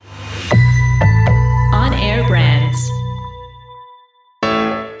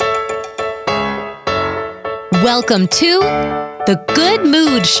Welcome to The Good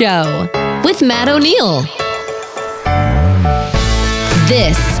Mood Show with Matt O'Neill.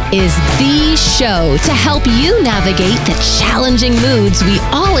 This is the show to help you navigate the challenging moods we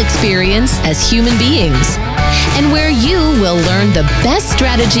all experience as human beings, and where you will learn the best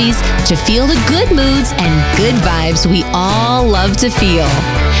strategies to feel the good moods and good vibes we all love to feel.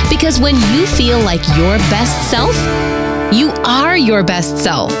 Because when you feel like your best self, you are your best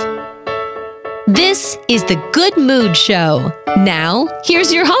self. This is The Good Mood Show. Now,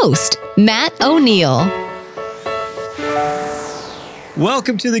 here's your host, Matt O'Neill.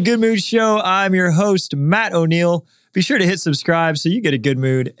 Welcome to The Good Mood Show. I'm your host, Matt O'Neill. Be sure to hit subscribe so you get a good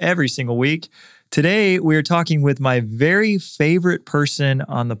mood every single week. Today, we're talking with my very favorite person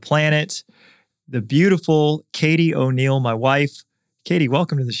on the planet, the beautiful Katie O'Neill, my wife. Katie,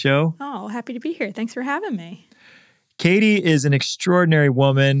 welcome to the show. Oh, happy to be here. Thanks for having me. Katie is an extraordinary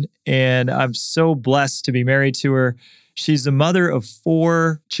woman, and I'm so blessed to be married to her. She's the mother of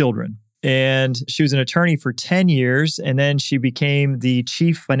 4 children, and she was an attorney for 10 years, and then she became the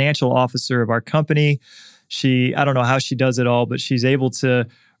chief financial officer of our company. I don't know how she does it all, but she's able to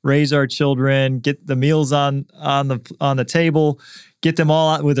raise our children, get the meals on the table, get them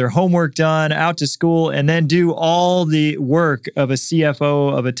all out with their homework done, out to school, and then do all the work of a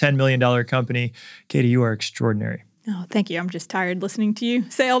CFO of a $10 million company. Katie, you are extraordinary. Oh, thank you. I'm just tired listening to you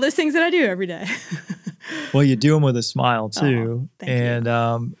say all those things that I do every day. Well, you do them with a smile too. Thank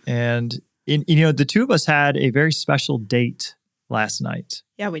you. And the two of us had a very special date last night.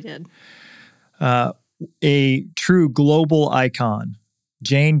 Yeah, we did. A true global icon,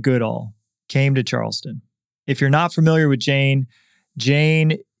 Jane Goodall, came to Charleston. If you're not familiar with Jane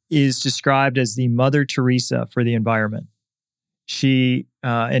is described as the Mother Teresa for the environment. She,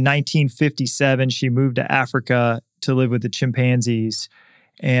 in 1957, she moved to Africa to live with the chimpanzees,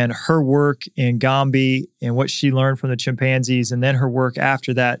 and her work in Gombe and what she learned from the chimpanzees, and then her work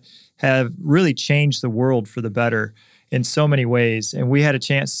after that, have really changed the world for the better in so many ways. And we had a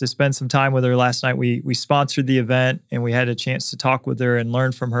chance to spend some time with her last night. We sponsored the event, and we had a chance to talk with her and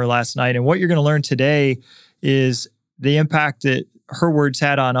learn from her last night. And what you're going to learn today is the impact that her words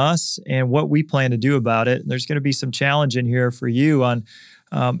had on us and what we plan to do about it. And there's going to be some challenge in here for you on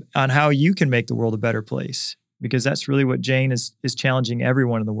how you can make the world a better place, because that's really what Jane is challenging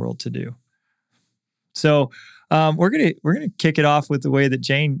everyone in the world to do. So we're gonna kick it off with the way that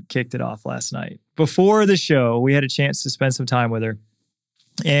Jane kicked it off last night. Before the show, we had a chance to spend some time with her,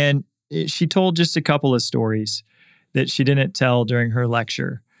 and she told just a couple of stories that she didn't tell during her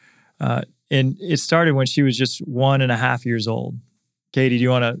lecture. And it started when she was just 1.5 years old. Katie, do you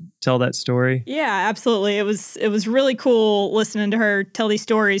want to tell that story? Yeah, absolutely. It was really cool listening to her tell these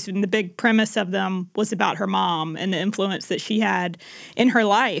stories, and the big premise of them was about her mom and the influence that she had in her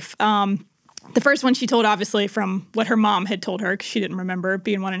life. The first one she told, obviously, from what her mom had told her, because she didn't remember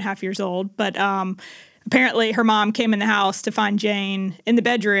being 1.5 years old. But apparently her mom came in the house to find Jane in the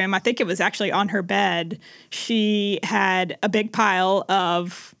bedroom. I think it was actually on her bed. She had a big pile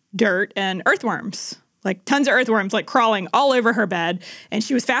of dirt and earthworms, like tons of earthworms, like crawling all over her bed. And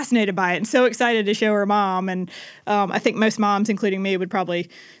she was fascinated by it and so excited to show her mom. And I think most moms, including me, would probably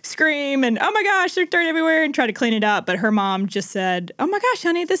scream and, oh my gosh, there's dirt everywhere, and try to clean it up. But her mom just said, oh my gosh,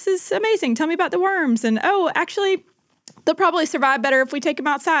 honey, this is amazing. Tell me about the worms. And actually, they'll probably survive better if we take them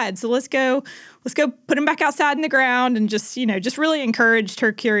outside. So let's go put them back outside in the ground, and just really encouraged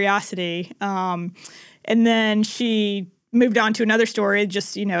her curiosity. And then she moved on to another story,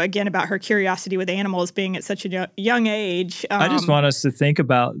 just, again, about her curiosity with animals being at such a young age. I just want us to think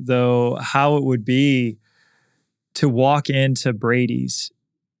about, though, how it would be to walk into Brady's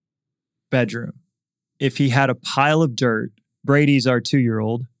bedroom if he had a pile of dirt. Brady's our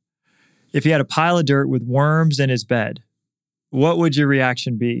 2-year-old. If he had a pile of dirt with worms in his bed, what would your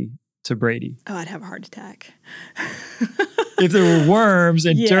reaction be to Brady? Oh, I'd have a heart attack. If there were worms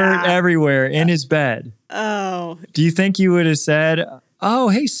and dirt everywhere in his bed. Oh. Do you think you would have said, oh,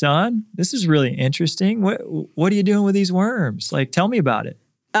 hey, son, this is really interesting. What are you doing with these worms? Like, tell me about it.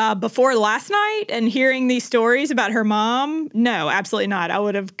 Before last night and hearing these stories about her mom, no, absolutely not. I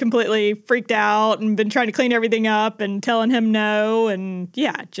would have completely freaked out and been trying to clean everything up and telling him no. And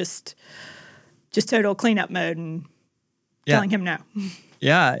just total cleanup mode and telling him no.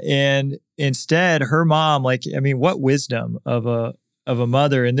 Yeah. And instead, her mom, what wisdom of a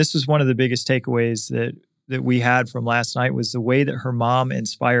mother. And this was one of the biggest takeaways that we had from last night, was the way that her mom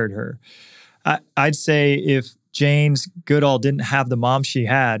inspired her. I'd say if Jane's Goodall didn't have the mom she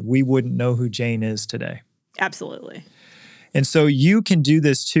had, we wouldn't know who Jane is today. Absolutely. And so you can do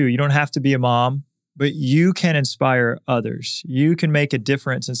this too. You don't have to be a mom. but you can inspire others. You can make a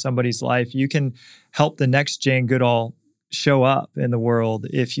difference in somebody's life. You can help the next Jane Goodall show up in the world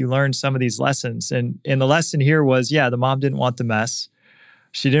if you learn some of these lessons. And the lesson here was, the mom didn't want the mess.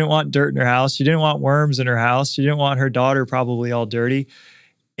 She didn't want dirt in her house. She didn't want worms in her house. She didn't want her daughter probably all dirty.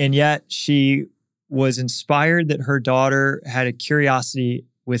 And yet she was inspired that her daughter had a curiosity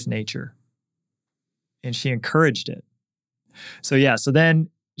with nature. And she encouraged it. So then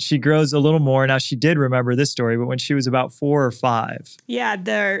she grows a little more. Now, she did remember this story, but when she was about 4 or 5. Yeah,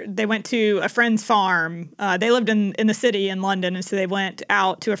 they went to a friend's farm. They lived in the city in London, and so they went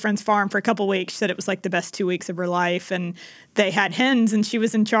out to a friend's farm for a couple weeks. She said it was like the best 2 weeks of her life, and they had hens, and she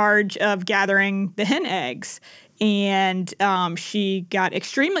was in charge of gathering the hen eggs. And she got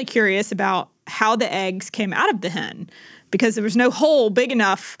extremely curious about how the eggs came out of the hen, because there was no hole big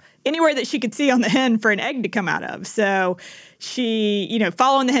enough anywhere that she could see on the hen for an egg to come out of. So she,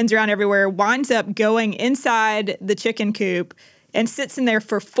 following the hens around everywhere, winds up going inside the chicken coop and sits in there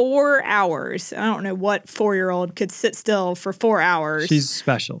for 4 hours. I don't know what 4-year-old could sit still for 4 hours. She's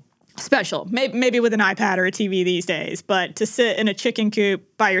special. Maybe with an iPad or a TV these days, but to sit in a chicken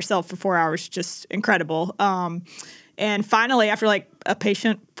coop by yourself for 4 hours, just incredible. And finally, after like a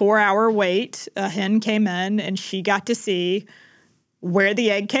patient 4-hour wait, a hen came in and she got to see where the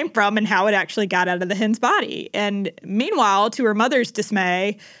egg came from and how it actually got out of the hen's body. And meanwhile, to her mother's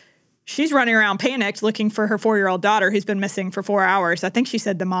dismay, she's running around panicked looking for her 4-year-old daughter who's been missing for 4 hours. I think she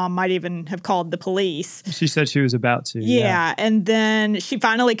said the mom might even have called the police. She said she was about to. Yeah. And then she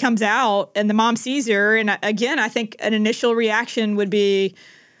finally comes out and the mom sees her. And again, I think an initial reaction would be,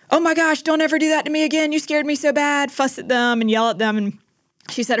 oh my gosh, don't ever do that to me again. You scared me so bad. Fuss at them and yell at them. And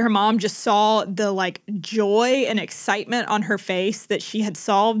she said her mom just saw the joy and excitement on her face that she had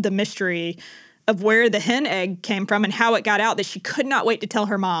solved the mystery of where the hen egg came from and how it got out, that she could not wait to tell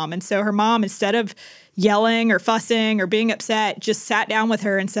her mom. And so her mom, instead of yelling or fussing or being upset, just sat down with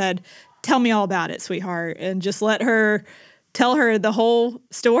her and said, tell me all about it, sweetheart, and just let her tell her the whole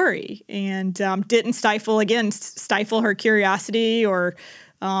story, and didn't stifle her curiosity or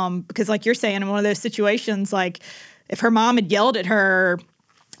because like you're saying, in one of those situations, like if her mom had yelled at her,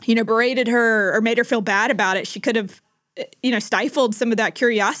 berated her or made her feel bad about it, she could have, stifled some of that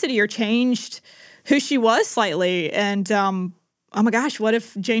curiosity or changed who she was slightly. And, oh my gosh, what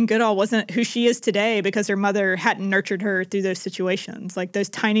if Jane Goodall wasn't who she is today because her mother hadn't nurtured her through those situations? Like those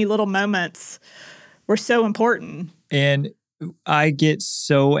tiny little moments were so important. And I get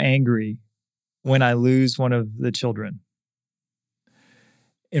so angry when I lose one of the children.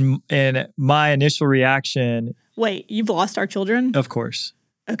 And my initial reaction... Wait, you've lost our children? Of course.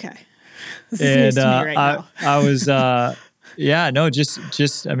 Okay. This is news to me right now. I was,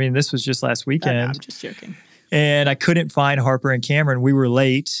 this was just last weekend. I'm just joking. And I couldn't find Harper and Cameron. We were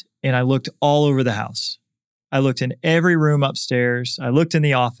late, and I looked all over the house. I looked in every room upstairs. I looked in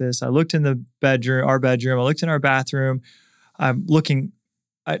the office. I looked in the bedroom, our bedroom. I looked in our bathroom. I'm looking,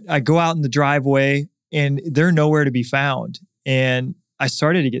 I go out in the driveway, and they're nowhere to be found. And I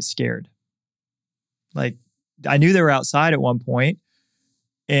started to get scared. Like, I knew they were outside at one point,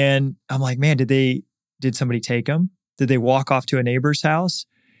 and I'm like, man, did somebody take them? Did they walk off to a neighbor's house?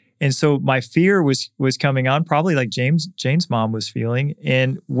 And so my fear was coming on, probably like Jane's mom was feeling.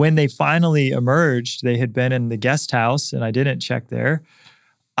 And when they finally emerged, they had been in the guest house, and I didn't check there.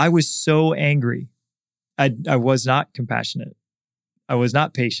 I was so angry. I was not compassionate. I was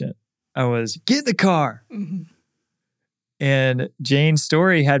not patient. I was, get in the car. Mm-hmm. And Jane's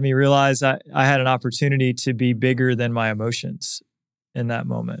story had me realize I had an opportunity to be bigger than my emotions in that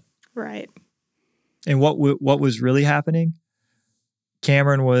moment. Right. And what was really happening?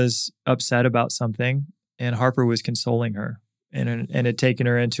 Cameron was upset about something, and Harper was consoling her and had taken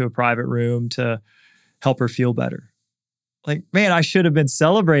her into a private room to help her feel better. Like, man, I should have been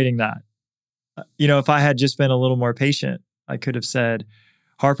celebrating that. If I had just been a little more patient, I could have said,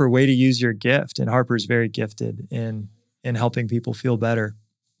 Harper, way to use your gift. And Harper's very gifted in helping people feel better.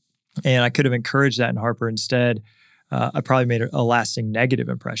 And I could have encouraged that in Harper. Instead, I probably made a lasting negative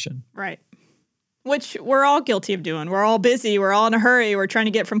impression. Right. Which we're all guilty of doing. We're all busy. We're all in a hurry. We're trying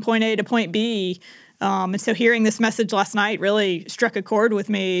to get from point A to point B. And so hearing this message last night really struck a chord with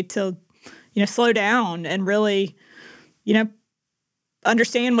me to, slow down and really,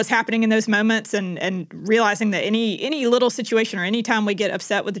 understand what's happening in those moments and realizing that any little situation or any time we get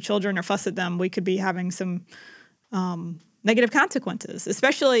upset with the children or fuss at them, we could be having some negative consequences,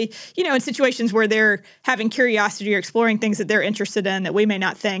 especially, in situations where they're having curiosity or exploring things that they're interested in that we may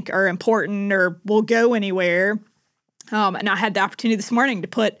not think are important or will go anywhere. And I had the opportunity this morning to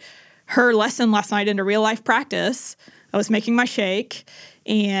put her lesson last night into real life practice. I was making my shake,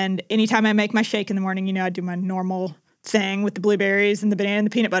 And anytime I make my shake in the morning, I do my normal thing with the blueberries and the banana and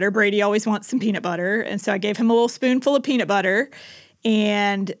the peanut butter. Brady always wants some peanut butter. And so I gave him a little spoonful of peanut butter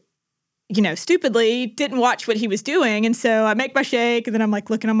and, stupidly didn't watch what he was doing. And so I make my shake and then I'm like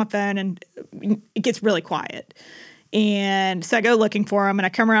looking on my phone and it gets really quiet. And so I go looking for him and I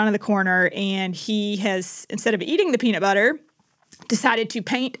come around in the corner and he has, instead of eating the peanut butter, decided to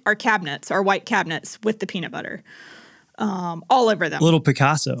paint our white cabinets with the peanut butter. All over them. Little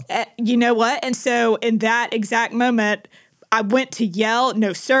Picasso. You know what? And so in that exact moment, I went to yell,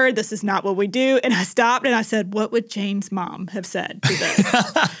 "No, sir, this is not what we do." And I stopped and I said, "What would Jane's mom have said to this?"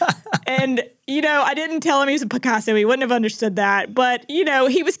 And, I didn't tell him he was a Picasso. He wouldn't have understood that. But,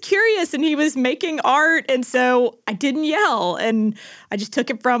 he was curious and he was making art. And so I didn't yell. And I just took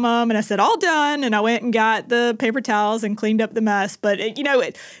it from him and I said, "All done." And I went and got the paper towels and cleaned up the mess. But,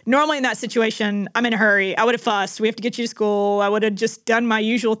 normally in that situation, I'm in a hurry. I would have fussed. We have to get you to school. I would have just done my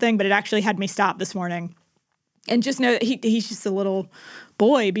usual thing. But it actually had me stop this morning. And just know that he's just a little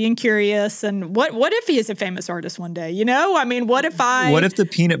boy being curious. And what if he is a famous artist one day? What if the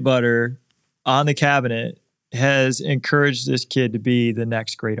peanut butter on the cabinet has encouraged this kid to be the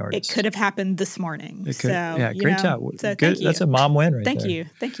next great artist? It could have happened this morning. It could, yeah, great job. So good. That's a mom win right there.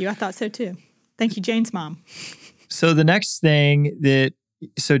 Thank you. I thought so too. Thank you, Jane's mom. So the next thing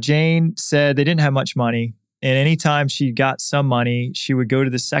Jane said they didn't have much money. And anytime she got some money, she would go to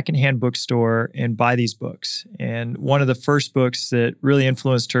the secondhand bookstore and buy these books. And one of the first books that really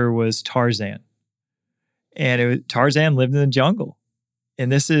influenced her was Tarzan. And Tarzan lived in the jungle.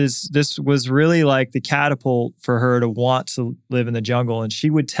 And this was really like the catapult for her to want to live in the jungle. And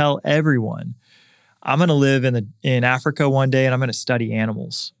she would tell everyone, "I'm going to live in Africa one day and I'm going to study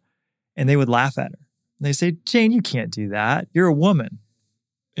animals." And they would laugh at her. And they say, "Jane, you can't do that. You're a woman."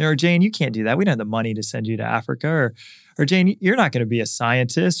 Or, "Jane, you can't do that. We don't have the money to send you to Africa." Or "Jane, you're not going to be a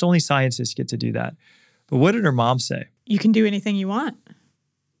scientist. Only scientists get to do that." But what did her mom say? "You can do anything you want.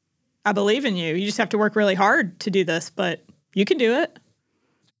 I believe in you. You just have to work really hard to do this, but you can do it."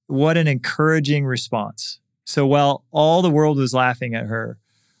 What an encouraging response. So while all the world was laughing at her,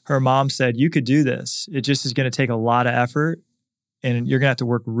 her mom said, "You could do this. It just is going to take a lot of effort and you're going to have to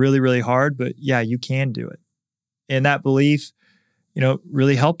work really, really hard, but yeah, you can do it." And that belief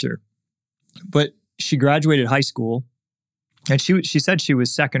really helped her. But she graduated high school and she said she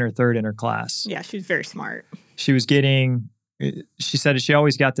was second or third in her class. Yeah, she was very smart. She said she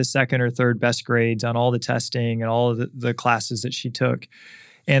always got the second or third best grades on all the testing and all of the classes that she took.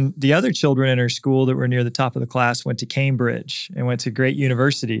 And the other children in her school that were near the top of the class went to Cambridge and went to great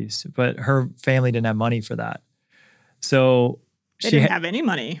universities, but her family didn't have money for that. So they didn't have any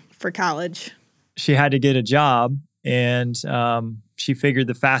money for college. She had to get a job. And she figured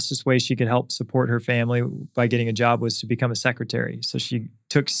the fastest way she could help support her family by getting a job was to become a secretary. So she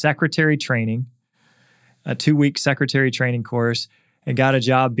took secretary training, a 2-week secretary training course, and got a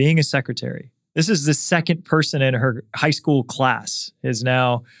job being a secretary. This is the second person in her high school class has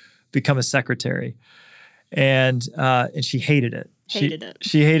now become a secretary. And she hated it.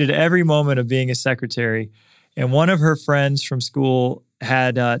 She hated every moment of being a secretary. And one of her friends from school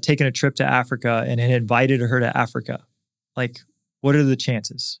had taken a trip to Africa and had invited her to Africa. Like, what are the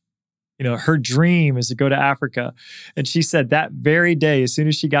chances? Her dream is to go to Africa. And she said that very day, as soon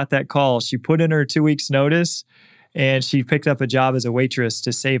as she got that call, she put in her 2 weeks notice and she picked up a job as a waitress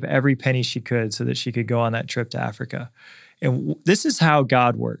to save every penny she could so that she could go on that trip to Africa. And this is how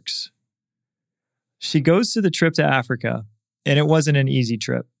God works. She goes to the trip to Africa, and it wasn't an easy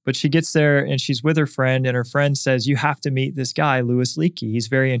trip. But she gets there and she's with her friend, and her friend says, "You have to meet this guy, Louis Leakey. He's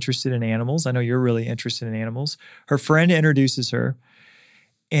very interested in animals. I know you're really interested in animals." Her friend introduces her.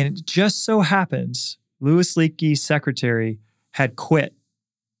 And it just so happens, Louis Leakey's secretary had quit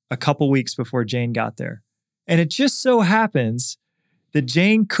a couple weeks before Jane got there. And it just so happens that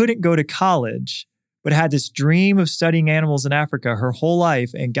Jane couldn't go to college, but had this dream of studying animals in Africa her whole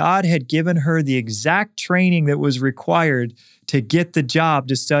life. And God had given her the exact training that was required to get the job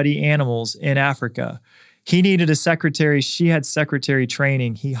to study animals in Africa. He needed a secretary. She had secretary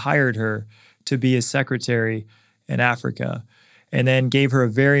training. He hired her to be a secretary in Africa, and then gave her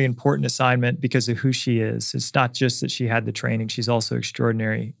a very important assignment because of who she is. It's not just that she had the training. She's also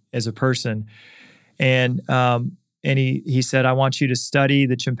extraordinary as a person. And he said, "I want you to study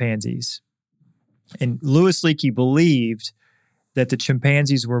the chimpanzees." And Louis Leakey believed that the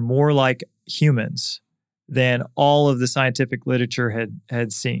chimpanzees were more like humans than all of the scientific literature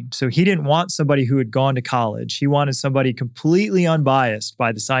had seen. So he didn't want somebody who had gone to college. He wanted somebody completely unbiased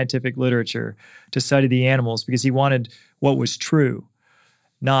by the scientific literature to study the animals because he wanted what was true,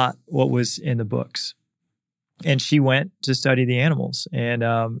 not what was in the books. And she went to study the animals. And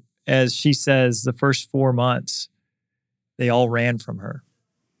as she says, the first 4 months, they all ran from her.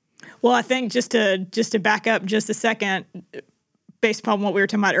 Well, I think just to back up just a second, based upon what we were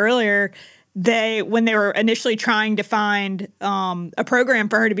talking about earlier, when they were initially trying to find a program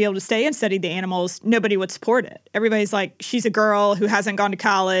for her to be able to stay and study the animals, nobody would support it. Everybody's like, she's a girl who hasn't gone to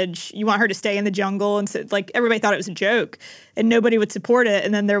college. You want her to stay in the jungle? And so, like, everybody thought it was a joke, and nobody would support it.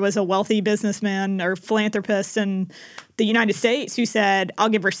 And then there was a wealthy businessman or philanthropist in the United States who said, I'll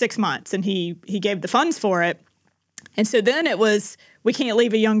give her 6 months. And he gave the funds for it. And so then it was, we can't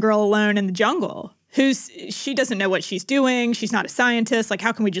leave a young girl alone in the jungle. She doesn't know what she's doing. She's not a scientist. Like,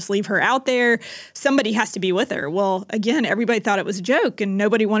 how can we just leave her out there? Somebody has to be with her. Well, again, everybody thought it was a joke and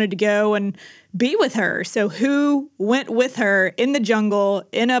nobody wanted to go and be with her. So who went with her in the jungle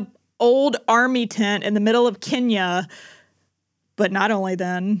in a old army tent in the middle of Kenya? But not only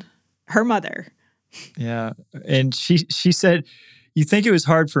then, her mother. Yeah. And she said, you think it was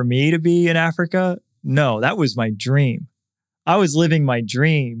hard for me to be in Africa? No, that was my dream. I was living my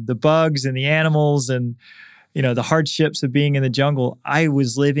dream, the bugs and the animals and, the hardships of being in the jungle. I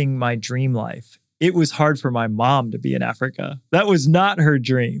was living my dream life. It was hard for my mom to be in Africa. That was not her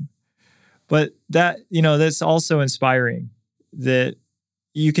dream. But that's also inspiring that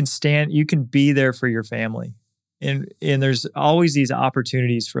you can be there for your family. And there's always these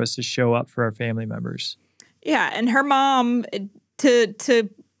opportunities for us to show up for our family members. Yeah. And her mom, to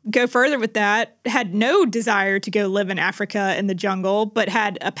go further with that, had no desire to go live in Africa in the jungle, but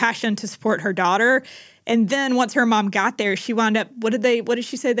had a passion to support her daughter. And then once her mom got there, she wound up, what did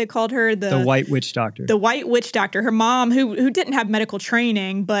she say they called her? The white witch doctor. The white witch doctor. Her mom, who didn't have medical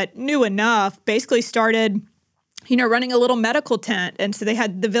training, but knew enough, basically started, running a little medical tent. And so they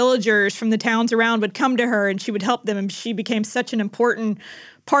had the villagers from the towns around would come to her and she would help them. And she became such an important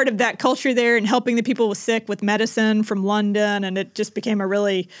part of that culture there and helping the people sick with medicine from London. And it just became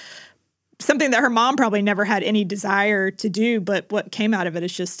something that her mom probably never had any desire to do. But what came out of it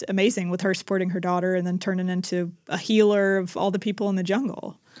is just amazing, with her supporting her daughter and then turning into a healer of all the people in the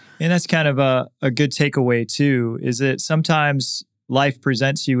jungle. And that's kind of a good takeaway too, is that sometimes life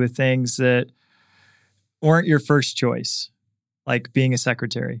presents you with things that weren't your first choice, like being a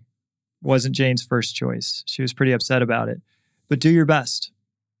secretary. Wasn't Jane's first choice. She was pretty upset about it. But do your best.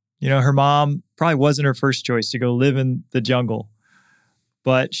 Her mom probably wasn't her first choice to go live in the jungle.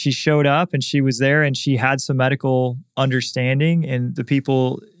 But she showed up and she was there and she had some medical understanding and the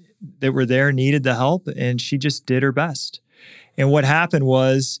people that were there needed the help and she just did her best. And what happened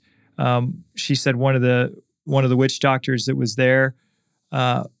was, she said one of the witch doctors that was there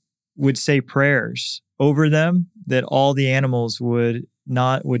would say prayers over them that all the animals would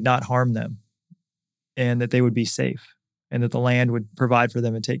not harm them and that they would be safe and that the land would provide for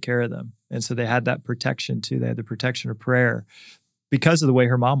them and take care of them. And so they had that protection too. They had the protection of prayer because of the way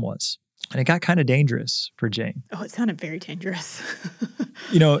her mom was. And it got kind of dangerous for Jane. Oh, it sounded very dangerous.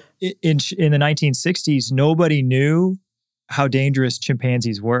 In the 1960s, nobody knew how dangerous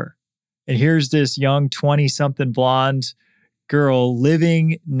chimpanzees were. And here's this young 20-something blonde girl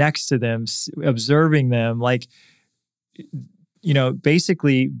living next to them, observing them,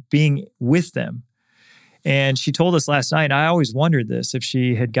 basically being with them. And she told us last night, I always wondered this, if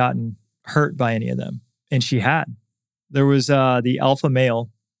she had gotten hurt by any of them. And she had. There was the alpha male,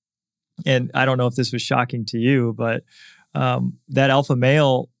 and I don't know if this was shocking to you, but that alpha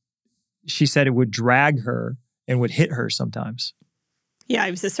male, she said it would drag her and would hit her sometimes. Yeah,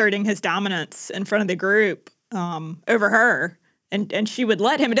 he was asserting his dominance in front of the group over her, and she would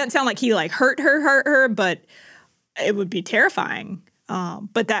let him. It doesn't sound like he hurt her, but it would be terrifying.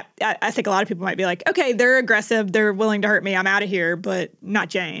 But that, I think a lot of people might be like, okay, they're aggressive, they're willing to hurt me, I'm out of here, but not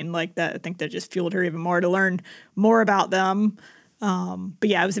Jane. Like that, I think that just fueled her even more to learn more about them. But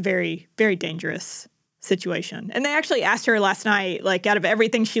yeah, it was a very, very dangerous situation. And they actually asked her last night, out of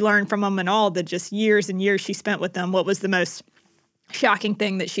everything she learned from them and all the just years and years she spent with them, what was the most shocking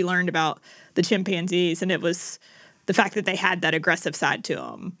thing that she learned about the chimpanzees? And it was the fact that they had that aggressive side to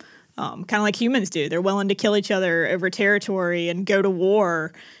them. Kind of like humans do. They're willing to kill each other over territory and go to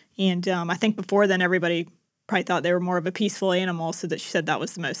war. And I think before then, everybody probably thought they were more of a peaceful animal, so that she said that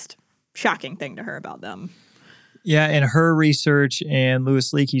was the most shocking thing to her about them. Yeah, and her research and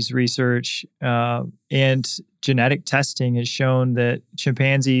Louis Leakey's research and genetic testing has shown that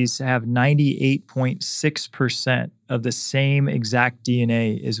chimpanzees have 98.6% of the same exact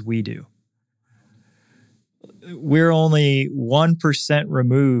DNA as we do. We're only 1%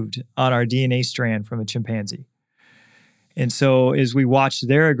 removed on our DNA strand from a chimpanzee. And so as we watch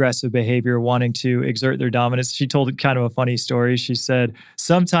their aggressive behavior, wanting to exert their dominance, she told kind of a funny story. She said,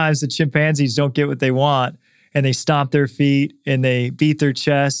 sometimes the chimpanzees don't get what they want, and they stomp their feet and they beat their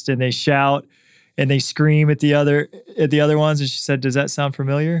chest and they shout and they scream at the other ones. And she said, "Does that sound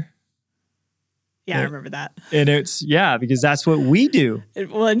familiar?" Yeah, I remember that. And it's, because that's what we do.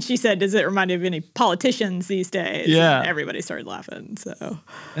 Well, and she said, "Does it remind you of any politicians these days?" Yeah. And everybody started laughing. So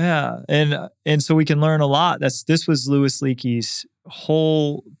yeah, and so we can learn a lot. This was Louis Leakey's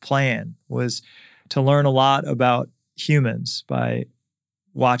whole plan, was to learn a lot about humans by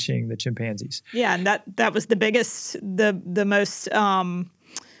watching the chimpanzees. Yeah, and that was the biggest, the most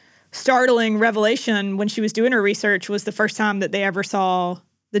startling revelation when she was doing her research, was the first time that they ever saw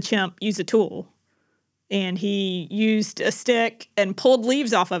the chimp use a tool. And he used a stick and pulled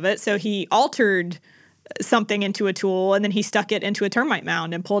leaves off of it. So he altered something into a tool, and then he stuck it into a termite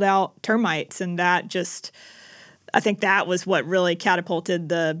mound and pulled out termites. And that just, I think that was what really catapulted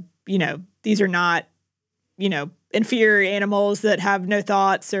these are not, inferior animals that have no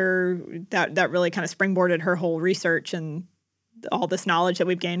thoughts, or that really kind of springboarded her whole research and all this knowledge that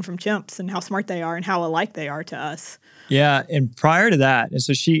we've gained from chimps and how smart they are and how alike they are to us. Yeah, and prior to that, and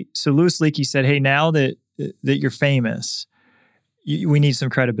so Louis Leakey said, "Hey, now that you're famous, we need some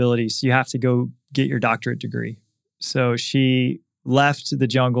credibility. So you have to go get your doctorate degree." So she left the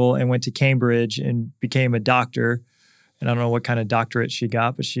jungle and went to Cambridge and became a doctor. And I don't know what kind of doctorate she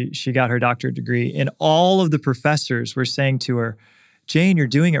got, but she got her doctorate degree. And all of the professors were saying to her, "Jane, you're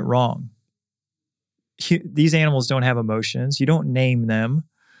doing it wrong. These animals don't have emotions. You don't name them.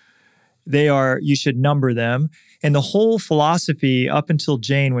 You should number them." And the whole philosophy up until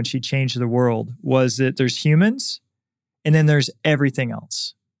Jane, when she changed the world, was that there's humans and then there's everything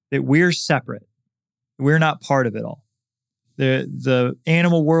else, that we're separate. We're not part of it all. The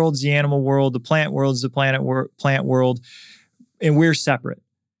animal world's the animal world, the plant world's the plant world, and we're separate.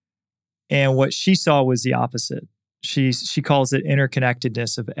 And what she saw was the opposite. She calls it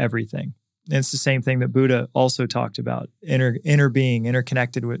interconnectedness of everything. And it's the same thing that Buddha also talked about, inner being,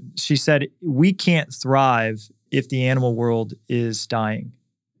 interconnected with. She said, we can't thrive if the animal world is dying.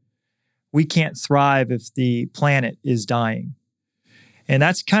 We can't thrive if the planet is dying. And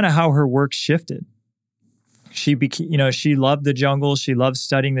that's kind of how her work shifted. She loved the jungle. She loved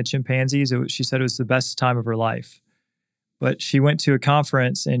studying the chimpanzees. She said it was the best time of her life. But she went to a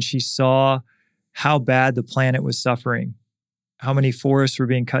conference and she saw how bad the planet was suffering, how many forests were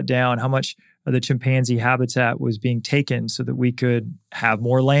being cut down, how much of the chimpanzee habitat was being taken so that we could have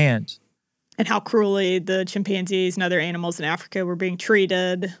more land. And how cruelly the chimpanzees and other animals in Africa were being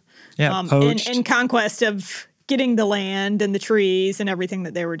treated. Yeah, poached. In conquest of getting the land and the trees and everything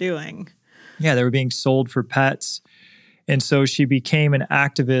that they were doing. Yeah, they were being sold for pets. And so she became an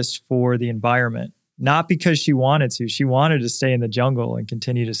activist for the environment, not because she wanted to. She wanted to stay in the jungle and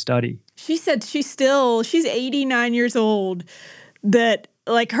continue to study. She said she's 89 years old, that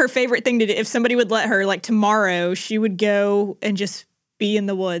like her favorite thing to do, if somebody would let her, like tomorrow, she would go and just be in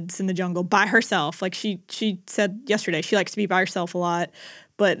the woods, in the jungle by herself. Like she said yesterday, she likes to be by herself a lot,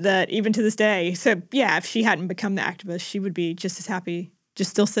 but that even to this day, so yeah, if she hadn't become the activist, she would be just as happy,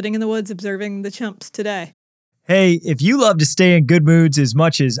 just still sitting in the woods observing the chimps today. Hey, if you love to stay in good moods as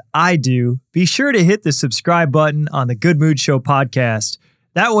much as I do, be sure to hit the subscribe button on the Good Mood Show podcast.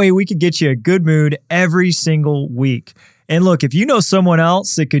 That way we can get you a good mood every single week. And look, if you know someone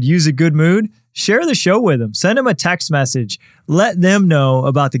else that could use a good mood, share the show with them. Send them a text message. Let them know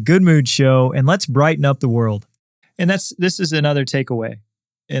about the Good Mood Show, and let's brighten up the world. And this is another takeaway.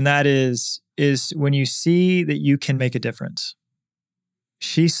 And that is when you see that you can make a difference.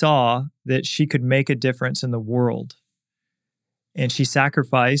 She saw that she could make a difference in the world. And she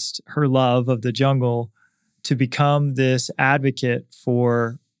sacrificed her love of the jungle to become this advocate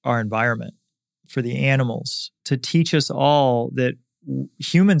for our environment, for the animals, to teach us all that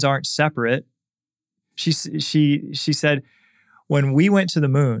humans aren't separate. She said, when we went to the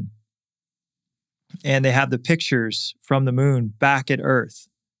moon and they have the pictures from the moon back at Earth,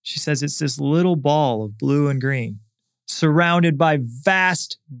 she says it's this little ball of blue and green, surrounded by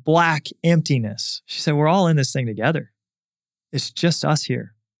vast black emptiness. She said, we're all in this thing together. It's just us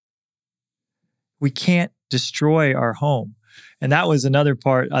here. We can't destroy our home. And that was another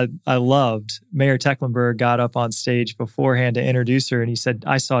part I loved. Mayor Tecklenburg got up on stage beforehand to introduce her, and he said,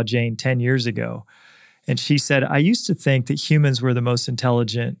 I saw Jane 10 years ago. And she said, I used to think that humans were the most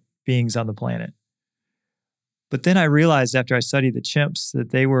intelligent beings on the planet. But then I realized after I studied the chimps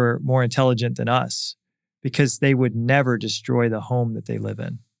that they were more intelligent than us, because they would never destroy the home that they live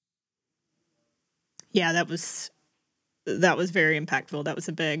in. Yeah, that was very impactful. That was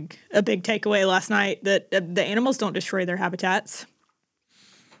a big takeaway last night, that the animals don't destroy their habitats.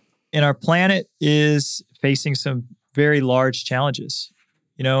 And our planet is facing some very large challenges.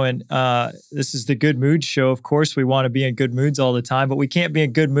 And this is the Good Mood Show. Of course, we want to be in good moods all the time, but we can't be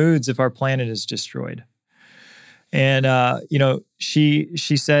in good moods if our planet is destroyed. And, she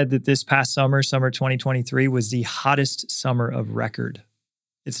said that this past summer 2023, was the hottest summer of record.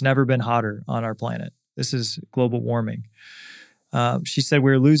 It's never been hotter on our planet. This is global warming. She said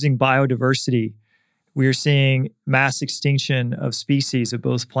we're losing biodiversity. We are seeing mass extinction of species of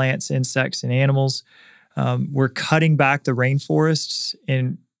both plants, insects, and animals. We're cutting back the rainforests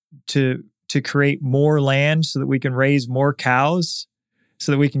and to create more land so that we can raise more cows,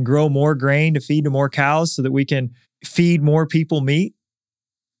 so that we can grow more grain to feed to more cows, so that we can feed more people meat.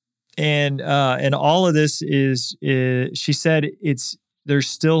 And all of this is she said there's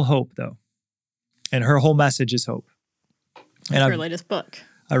still hope though. And her whole message is hope. And her latest book.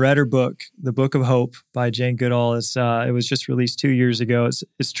 I read her book, The Book of Hope by Jane Goodall. It was just released 2 years ago.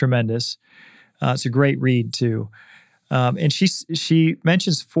 It's tremendous. It's a great read too. And she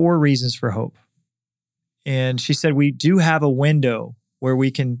mentions 4 reasons for hope. And she said we do have a window where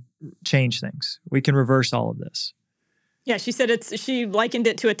we can change things. We can reverse all of this. Yeah, she said she likened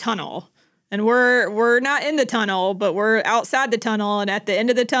it to a tunnel. And we're not in the tunnel, but we're outside the tunnel. And at the end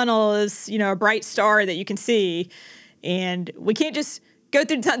of the tunnel is, a bright star that you can see. And we can't just go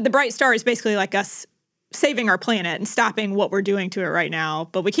through the bright star is basically like us saving our planet and stopping what we're doing to it right now.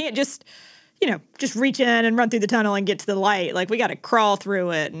 But we can't just reach in and run through the tunnel and get to the light. Like we got to crawl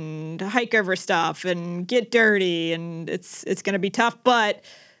through it and hike over stuff and get dirty. And it's going to be tough. But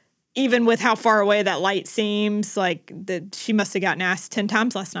even with how far away that light seems, like she must have gotten asked 10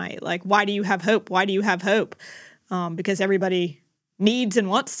 times last night, like, why do you have hope? Why do you have hope? Because everybody needs and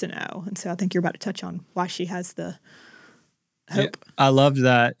wants to know. And so I think you're about to touch on why she has the hope. Yeah, I loved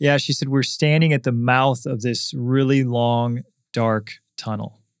that. Yeah, she said, we're standing at the mouth of this really long, dark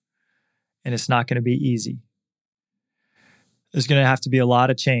tunnel. And it's not going to be easy. There's going to have to be a lot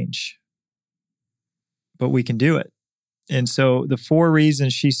of change. But we can do it. And so the 4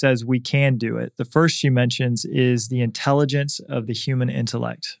 reasons she says we can do it. The first she mentions is the intelligence of the human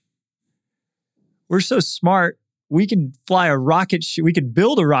intellect. We're so smart, we can fly a rocket ship, we could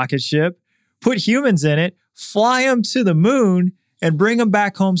build a rocket ship, put humans in it, fly them to the moon, and bring them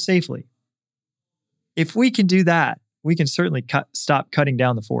back home safely. If we can do that, we can certainly stop cutting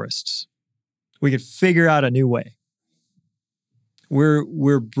down the forests. We could figure out a new way.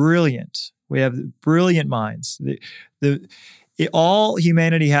 We're brilliant. We have brilliant minds. All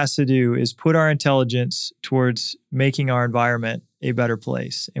humanity has to do is put our intelligence towards making our environment a better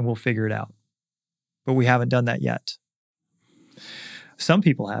place, and we'll figure it out. But we haven't done that yet. Some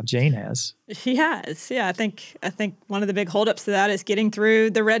people have. Jane has. She has. Yeah, I think one of the big holdups to that is getting through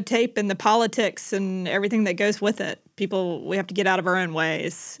the red tape and the politics and everything that goes with it. We have to get out of our own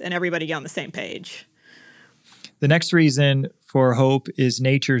ways and everybody get on the same page. The next reason for hope is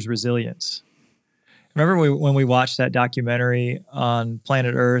nature's resilience. Remember when we watched that documentary on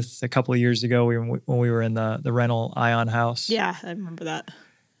Planet Earth a couple of years ago when we were in the rental Ion house? Yeah, I remember that.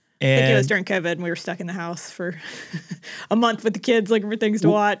 I think it was during COVID and we were stuck in the house for a month with the kids looking for things to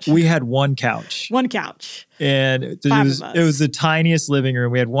watch. We had one couch. One couch. And it was the tiniest living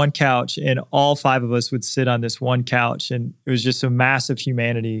room. We had one couch and all 5 of us would sit on this one couch. And it was just a massive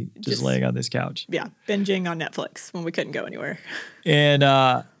humanity just laying on this couch. Yeah, binging on Netflix when we couldn't go anywhere. And,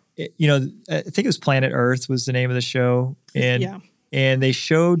 I think it was Planet Earth was the name of the show. And they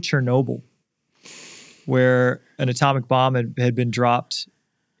showed Chernobyl, where an atomic bomb had been dropped.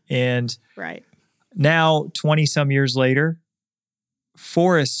 And now, 20 some years later,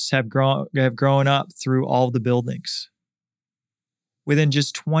 forests have grown up through all the buildings. Within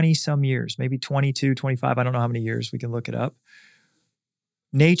just 20 some years, maybe 22, 25, I don't know how many years, we can look it up.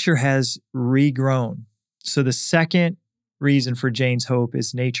 Nature has regrown. So the second reason for Jane's hope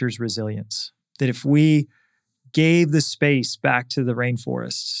is nature's resilience. That if we gave the space back to the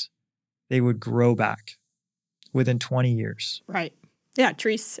rainforests, they would grow back within 20 years. Right. Yeah,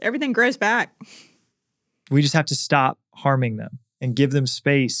 trees, everything grows back. We just have to stop harming them and give them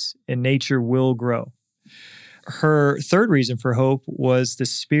space, and nature will grow. Her third reason for hope was the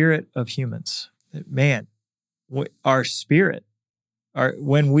spirit of humans. Man, our spirit,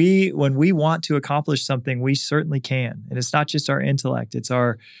 when we want to accomplish something, we certainly can. And it's not just our intellect. It's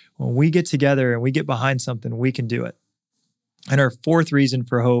when we get together and we get behind something, we can do it. And her fourth reason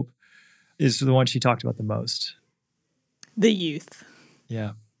for hope is the one she talked about the most. The youth.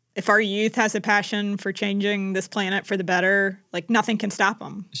 Yeah. If our youth has a passion for changing this planet for the better, like nothing can stop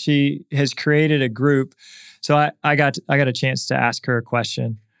them. She has created a group. So I got a chance to ask her a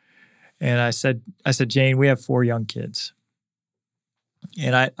question. And I said, Jane, we have 4 young kids.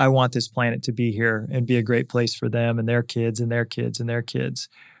 And I want this planet to be here and be a great place for them and their kids and their kids and their kids.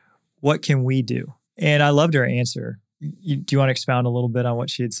 What can we do? And I loved her answer. Do you want to expound a little bit on what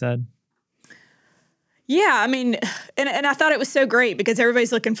she had said? Yeah, I mean, and I thought it was so great because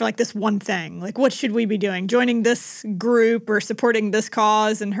everybody's looking for like this one thing. Like, what should we be doing? Joining this group or supporting this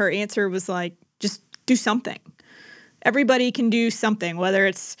cause? And her answer was like, just do something. Everybody can do something, whether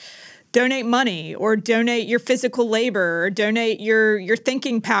it's donate money or donate your physical labor or donate your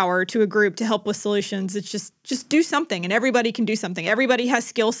thinking power to a group to help with solutions. It's just do something, and everybody can do something. Everybody has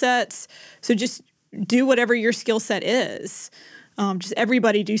skill sets, so just do whatever your skill set is. Just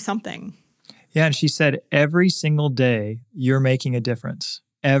everybody do something. Yeah, and she said every single day you're making a difference.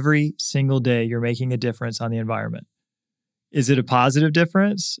 Every single day you're making a difference on the environment. Is it a positive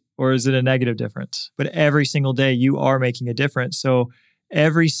difference or is it a negative difference? But every single day you are making a difference. So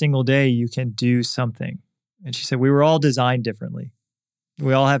every single day you can do something. And she said, we were all designed differently.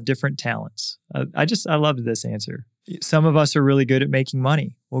 We all have different talents. I loved this answer. Some of us are really good at making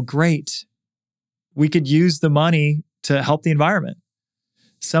money. Well, great. We could use the money to help the environment.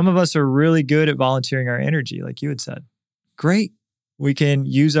 Some of us are really good at volunteering our energy, like you had said. Great. We can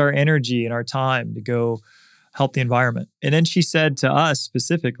use our energy and our time to go help the environment. And then she said to us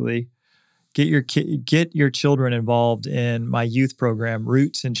specifically, get your children involved in my youth program,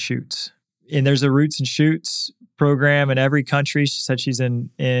 Roots and Shoots. And there's a Roots and Shoots program in every country. She said she's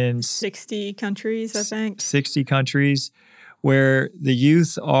in 60 countries, I think. 60 countries where the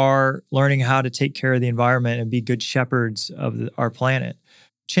youth are learning how to take care of the environment and be good shepherds of our planet.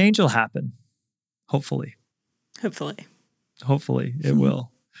 Change will happen, hopefully. Hopefully it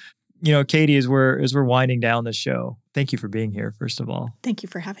will. You know, Katie, as we're winding down the show, thank you for being here, first of all. Thank you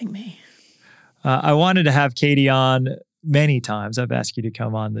for having me. I wanted to have Katie on many times. I've asked you to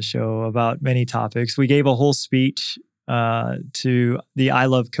come on the show about many topics. We gave a whole speech to the I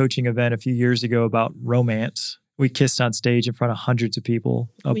Love Coaching event a few years ago about romance. We kissed on stage in front of hundreds of people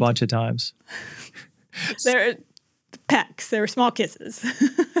a bunch of times. They're pecks. They were small kisses.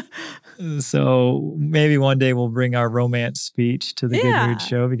 So maybe one day we'll bring our romance speech to the Good Mood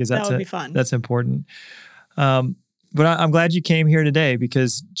Show because that would be fun. That's important. But I'm glad you came here today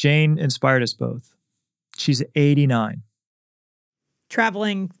because Jane inspired us both. She's 89.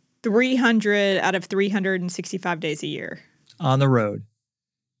 Traveling 300 out of 365 days a year. On the road,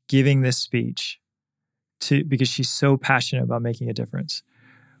 giving this speech because she's so passionate about making a difference.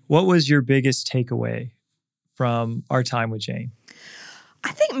 What was your biggest takeaway from our time with Jane?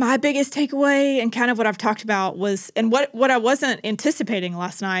 I think my biggest takeaway and kind of what I've talked about was, and what I wasn't anticipating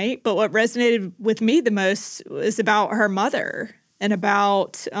last night, but what resonated with me the most was about her mother and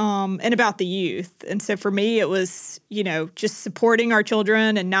about the youth. And so for me, it was, just supporting our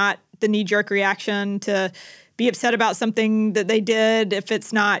children and not the knee-jerk reaction to be upset about something that they did if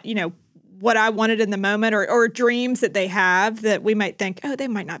it's not, what I wanted in the moment or dreams that they have that we might think, oh, they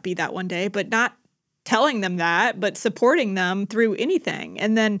might not be that one day, but not telling them that, but supporting them through anything.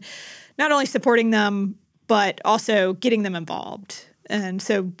 And then not only supporting them, but also getting them involved. And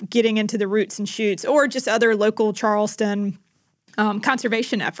so getting into the Roots and Shoots or just other local Charleston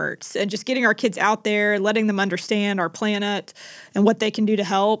conservation efforts and just getting our kids out there, letting them understand our planet and what they can do to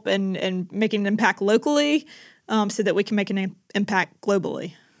help and making an impact locally so that we can make an impact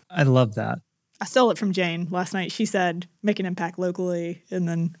globally. I love that. I stole it from Jane last night. She said, make an impact locally and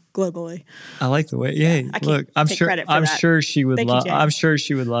then globally. I like the way. Yeah, look, I'm sure she would love. I'm sure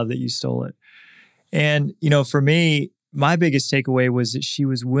she would love that you stole it. And for me, my biggest takeaway was that she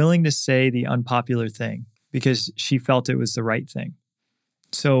was willing to say the unpopular thing because she felt it was the right thing.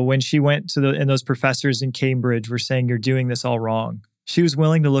 So when she went and those professors in Cambridge were saying you're doing this all wrong, she was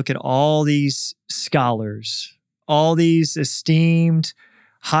willing to look at all these scholars, all these esteemed,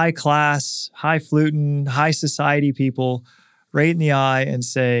 high class, highfalutin, high society people right in the eye and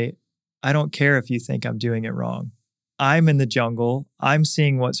say, I don't care if you think I'm doing it wrong. I'm in the jungle. I'm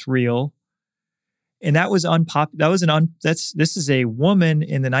seeing what's real. And that was this is a woman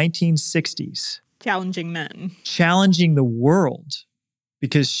in the 1960s. Challenging men. Challenging the world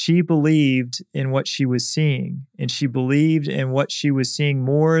because she believed in what she was seeing and she believed in what she was seeing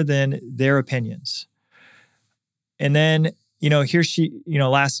more than their opinions. And then here she,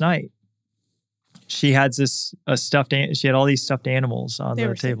 last night, she had she had all these stuffed animals on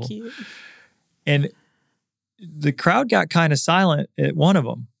the table. So cute. And the crowd got kind of silent at one of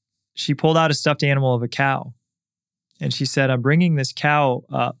them. She pulled out a stuffed animal of a cow. And she said, I'm bringing this cow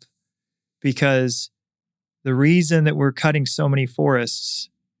up because the reason that we're cutting so many forests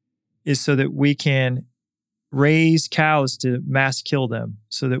is so that we can raise cows to mass kill them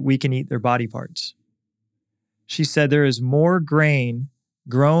so that we can eat their body parts. She said there is more grain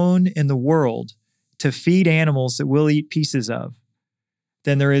grown in the world to feed animals that we'll eat pieces of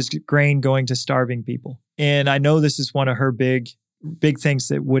than there is grain going to starving people. And I know this is one of her big things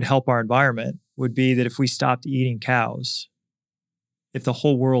that would help our environment would be that if we stopped eating cows, if the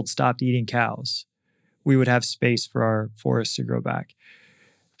whole world stopped eating cows, we would have space for our forests to grow back.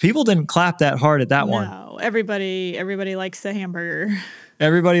 People didn't clap that hard at that one. No, everybody likes the hamburger.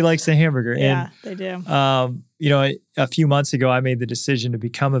 Everybody likes the hamburger. Yeah, they do. A few months ago, I made the decision to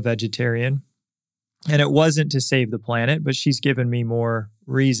become a vegetarian. And it wasn't to save the planet, but she's given me more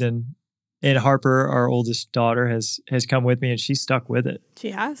reason. And Harper, our oldest daughter, has come with me and she's stuck with it. She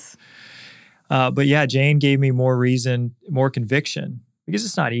has. But yeah, Jane gave me more reason, more conviction, because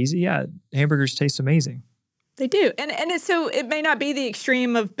it's not easy. Yeah, hamburgers taste amazing. They do. And so it may not be the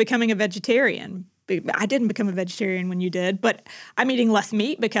extreme of becoming a vegetarian. I didn't become a vegetarian when you did, but I'm eating less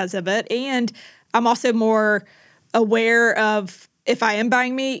meat because of it. And I'm also more aware of, if I am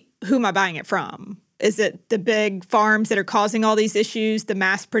buying meat, who am I buying it from? Is it the big farms that are causing all these issues, the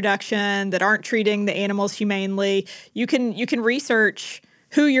mass production that aren't treating the animals humanely? You can research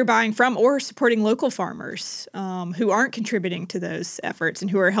who you're buying from or supporting local farmers who aren't contributing to those efforts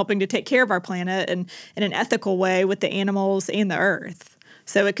and who are helping to take care of our planet and in an ethical way with the animals and the earth.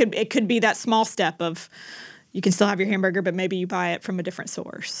 So it could be that small step of you can still have your hamburger, but maybe you buy it from a different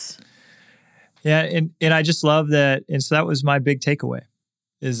source. Yeah, and I just love that. And so that was my big takeaway,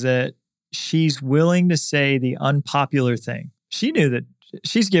 is that she's willing to say the unpopular thing. She knew that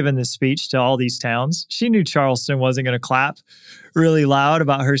she's given this speech to all these towns. She knew Charleston wasn't going to clap really loud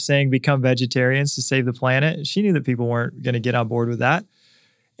about her saying become vegetarians to save the planet. She knew that people weren't going to get on board with that.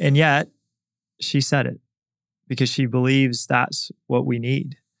 And yet she said it because she believes that's what we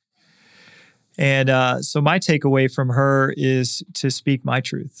need. And so my takeaway from her is to speak my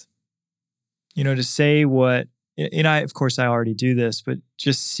truth. To say what, and of course I already do this, but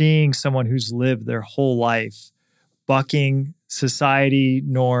just seeing someone who's lived their whole life bucking society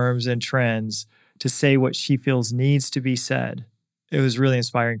norms and trends to say what she feels needs to be said, it was really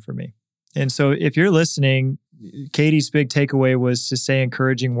inspiring for me. And so if you're listening, Katie's big takeaway was to say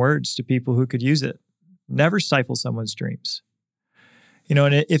encouraging words to people who could use it. Never stifle someone's dreams.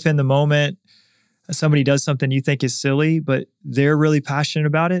 And if in the moment somebody does something you think is silly, but they're really passionate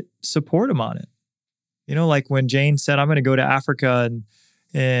about it, support them on it. Like when Jane said, I'm going to go to Africa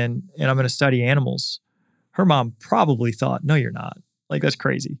and I'm going to study animals. Her mom probably thought, no, you're not. Like, that's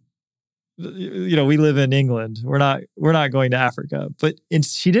crazy. We live in England. We're not going to Africa. But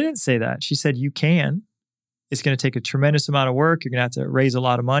she didn't say that. She said, you can. It's going to take a tremendous amount of work. You're going to have to raise a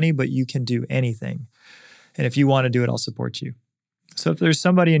lot of money, but you can do anything. And if you want to do it, I'll support you. So if there's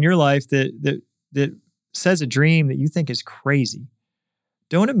somebody in your life that says a dream that you think is crazy,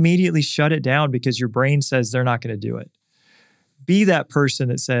 don't immediately shut it down because your brain says they're not going to do it. Be that person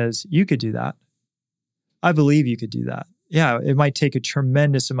that says, you could do that. I believe you could do that. Yeah, it might take a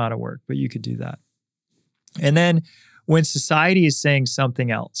tremendous amount of work, but you could do that. And then when society is saying something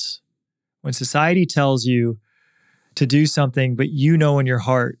else, when society tells you to do something, but you know in your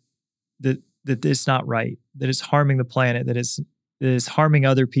heart that it's not right, that it's harming the planet, that it's harming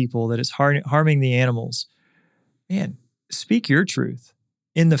other people, that it's harming the animals, man, speak your truth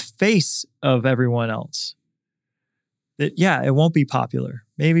in the face of everyone else. That, yeah, it won't be popular.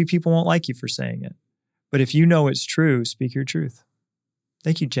 Maybe people won't like you for saying it. But if you know it's true, speak your truth.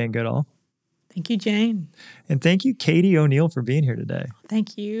 Thank you, Jane Goodall. Thank you, Jane. And thank you, Katie O'Neill, for being here today.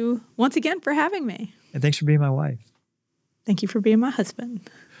 Thank you once again for having me. And thanks for being my wife. Thank you for being my husband.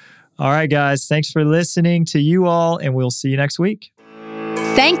 All right, guys. Thanks for listening to you all, and we'll see you next week.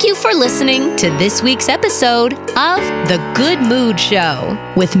 Thank you for listening to this week's episode of The Good Mood Show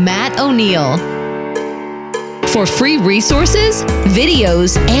with Matt O'Neill. For free resources,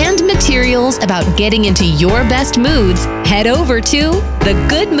 videos, and materials about getting into your best moods, head over to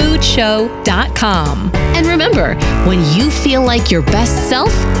thegoodmoodshow.com. And remember, when you feel like your best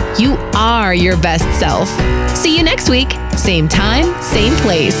self, you are your best self. See you next week, same time, same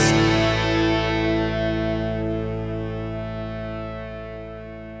place.